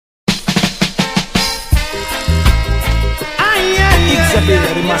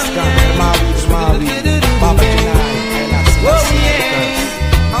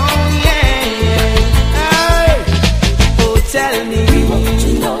Tell me,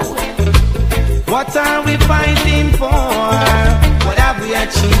 what are we fighting for? What have we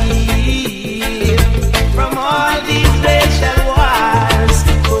achieved from all these racial wars?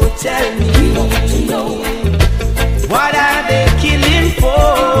 Oh, tell me, what are they killing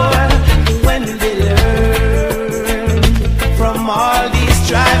for? When do they learn from all these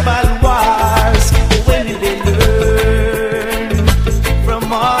tribal wars? When do they learn from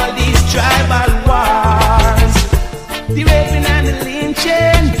all these tribal wars? The raping and the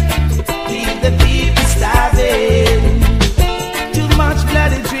lynching, leave the people starving. Too much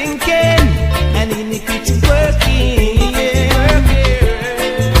bloody drinking and iniquity working.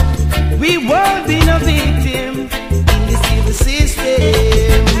 We won't be no victim in the civil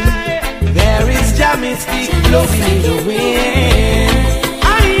system. There is Jamistic blowing in the wind.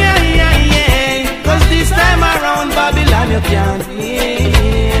 Aye, aye, aye, aye. 'Cause this time around Babylon you can't win.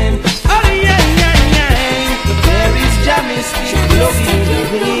 Jamistic blowing in the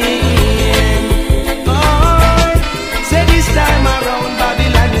wind. Oh, say this time around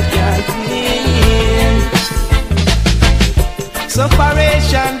Babylon you can't win.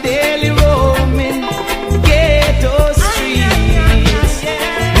 Separation, daily roaming, ghetto streets,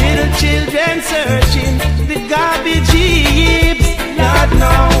 little children searching the garbage heaps. Lord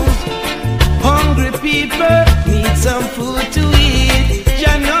knows, hungry people need some food to eat.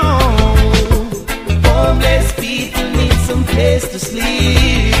 You know, homeless people need some place to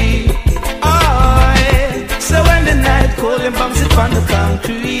sleep. Oh, yeah. So when the night cold and bounce it on the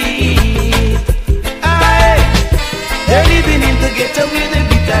concrete, they're living in the ghetto where the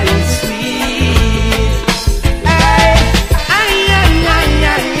bitter is sweet. Aye, aye, aye, aye,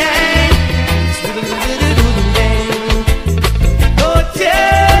 aye, aye. Oh,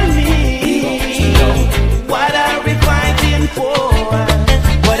 tell me, what are we fighting for?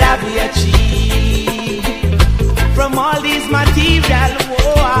 What have we achieved from all these material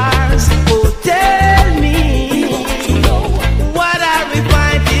wars? Oh, tell me, what are we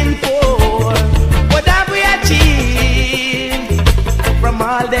fighting for? What have we achieved from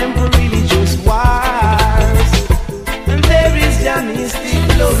all them religious wars? And there is Jamistic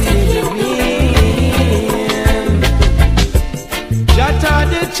blowing in the wind. Shut all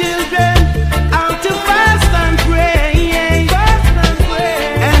the children out to fast and pray,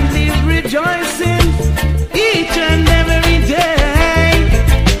 and live rejoicing each and every day.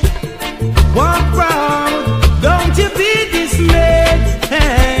 Walk proud, don't you be dismayed.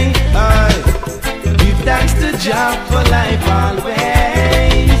 Hey, give thanks to Jah for life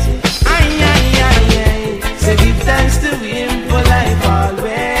always. Aye, aye, aye, aye. Say give thanks to Him for life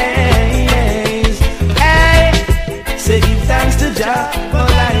always. Hey, say give thanks to Jah for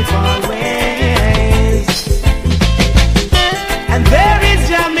life always. And there is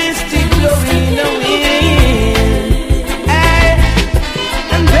Jamistic blowing in the wind.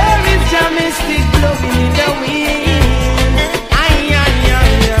 And there is Jamistic blowing in the wind. Aye, aye,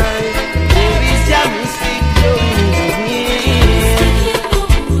 aye, aye. There is Jamistic blowing in the wind.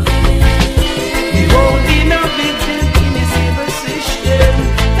 We won't be no victim in the civil system.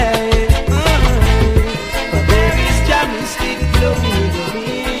 But there is Jamistic blowing in the wind.